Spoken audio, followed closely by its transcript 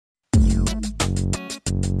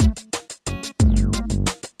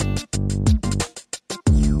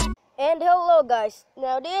So guys,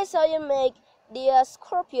 now this is how you make the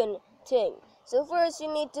scorpion thing. So first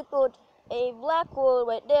you need to put a black hole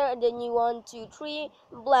right there, and then you want 2, 3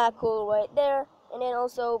 black hole right there, and then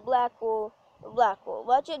also black hole, black hole.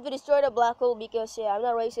 Watch it to destroy the black hole because yeah, I'm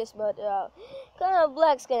not racist, but kind of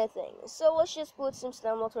blacks kind of thing. So let's just put some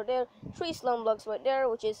slum blocks right there, 3 slum blocks right there,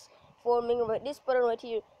 which is forming right this pattern right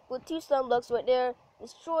here. Put 2 slum blocks right there,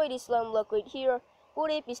 destroy this slum block right here. Put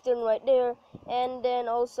a piston right there, and then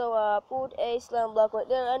also put a slime block right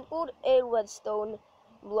there, and put a redstone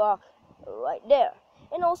block right there,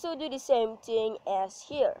 and also do the same thing as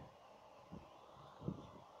here.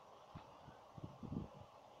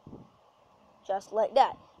 Just like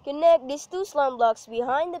that. Connect these 2 slime blocks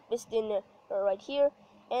behind the piston right here,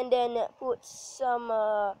 and then put some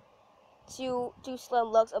two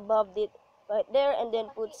slime blocks above it right there, and then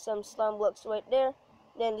put some slime blocks right there.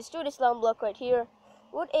 Then destroy the slime block right here.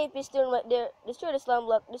 Put a piston right there, destroy the slime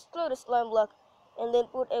block, and then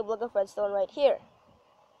put a block of redstone right here.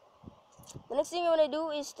 The next thing you want to do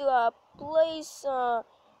is to place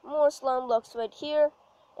more slime blocks right here,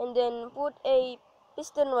 and then put a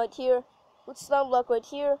piston right here, put slime block right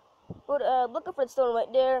here, put a block of redstone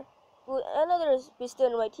right there, put another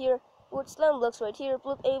piston right here, put slime blocks right here,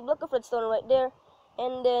 put a block of redstone right there,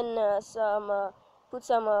 and then put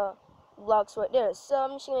some blocks right there. So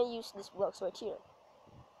I'm just going to use these blocks right here.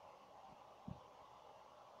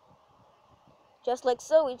 Just like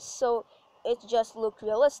so, it just look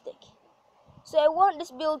realistic. So I want this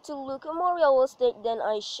build to look more realistic than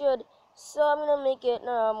I should, so I'm gonna make it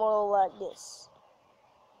more like this.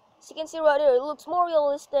 So you can see right here, it looks more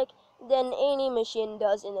realistic than any machine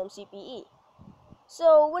does in Mcpe.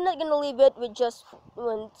 So we're not gonna leave it with just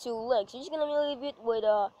 2 legs. We're just gonna leave it with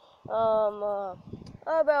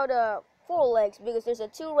about 4 legs, because there's a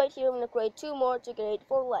 2 right here. I'm gonna create 2 more to create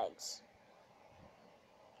 4 legs.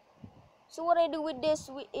 So what I do with this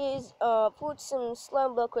is put some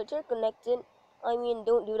slime block right here connected. I mean,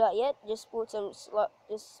 don't do that yet. Just put some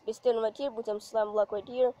piston right here. Put some slime block right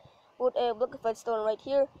here. Put a block of redstone right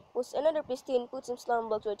here. Put another piston. Put some slime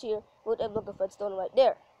blocks right here. Put a block of redstone right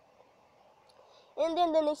there. And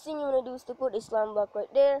then the next thing you wanna do is to put a slime block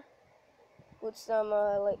right there. Put some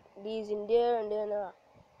like these in there, and then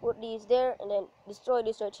put these there, and then destroy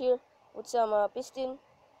this right here. Put some piston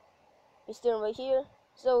right here.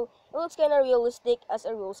 So it looks kind of realistic as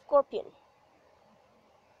a real scorpion.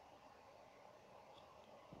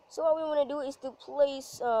 So what we want to do is to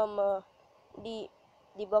place the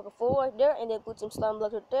block of wool right there, and then put some slime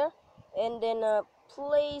block right there, and then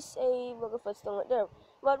place a block of redstone right there.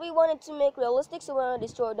 But we wanted to make realistic, so we're gonna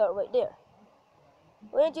destroy that right there.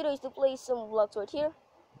 What we need to do is to place some blocks right here.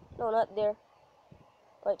 No, not there.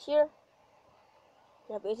 Right here.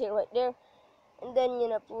 Gonna place it right there. And then you're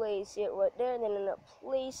gonna place it right there, and then you're gonna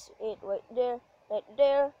place it right there,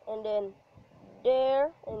 and then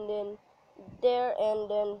there, and then there, and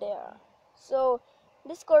then there. So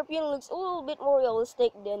this scorpion looks a little bit more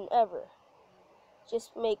realistic than ever.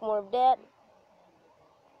 Just make more of that.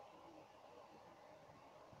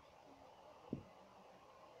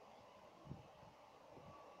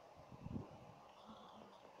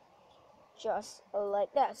 Just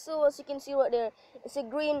like that. So as you can see right there, it's a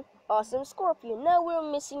green awesome scorpion. Now we're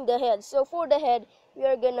missing the head. So for the head, we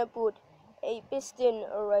are gonna put a piston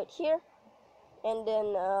right here, and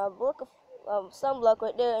then a block of some block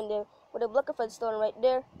right there, and then put a block of redstone right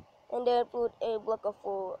there, and then put a block of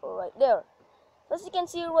wool right there. As you can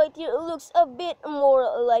see right here, it looks a bit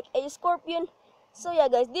more like a scorpion. So yeah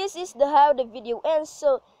guys, this is how the video ends.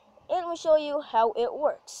 So let me show you how it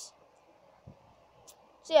works.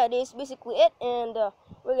 So yeah, this is basically it, and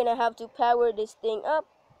we're gonna have to power this thing up.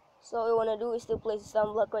 So what we wanna do is to place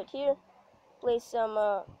some block right here, place some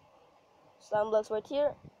slime blocks right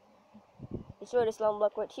here, destroy the slime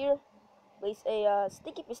block right here, place a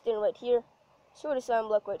sticky piston right here, destroy the slime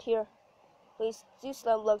block right here, place 2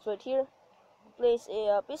 slime blocks right here, place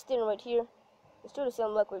a piston right here, destroy the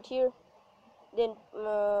slime block right here. Then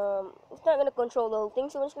it's not gonna control the whole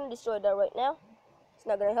thing, so we're just gonna destroy that right now. It's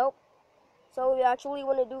not gonna help. So what we actually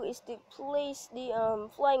want to do is to place the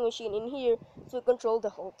flying machine in here to control the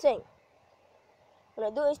whole thing. What I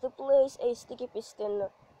do is to place a sticky piston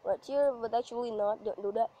right here, but actually not, don't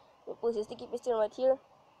do that. We place a sticky piston right here,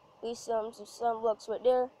 place some blocks right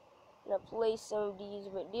there, and I place some of these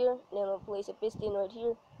right there, and then I'll place a piston right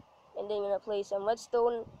here, and then I'm gonna place some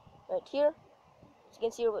redstone right here, as you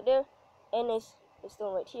can see right there, and a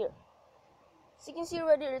redstone right here. As you can see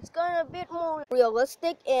right here, it's kind of a bit more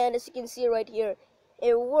realistic, and as you can see right here,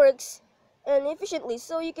 it works and efficiently.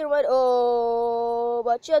 So you can write, oh,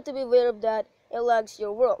 but you have to be aware of that it lags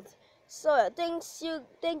your world. So yeah,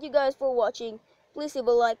 thank you guys for watching. Please leave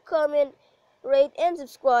a like, comment, rate, and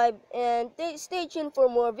subscribe, and stay tuned for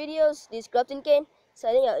more videos. This is Captain Kane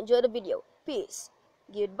signing out. Enjoy the video. Peace.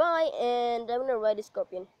 Goodbye, and I'm gonna ride the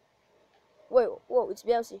scorpion. Whoa, it's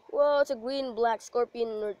bouncy. Whoa, it's a green black scorpion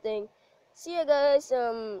or thing. See ya guys.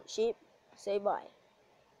 Sheep, say bye.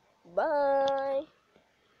 Bye.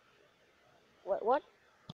 What?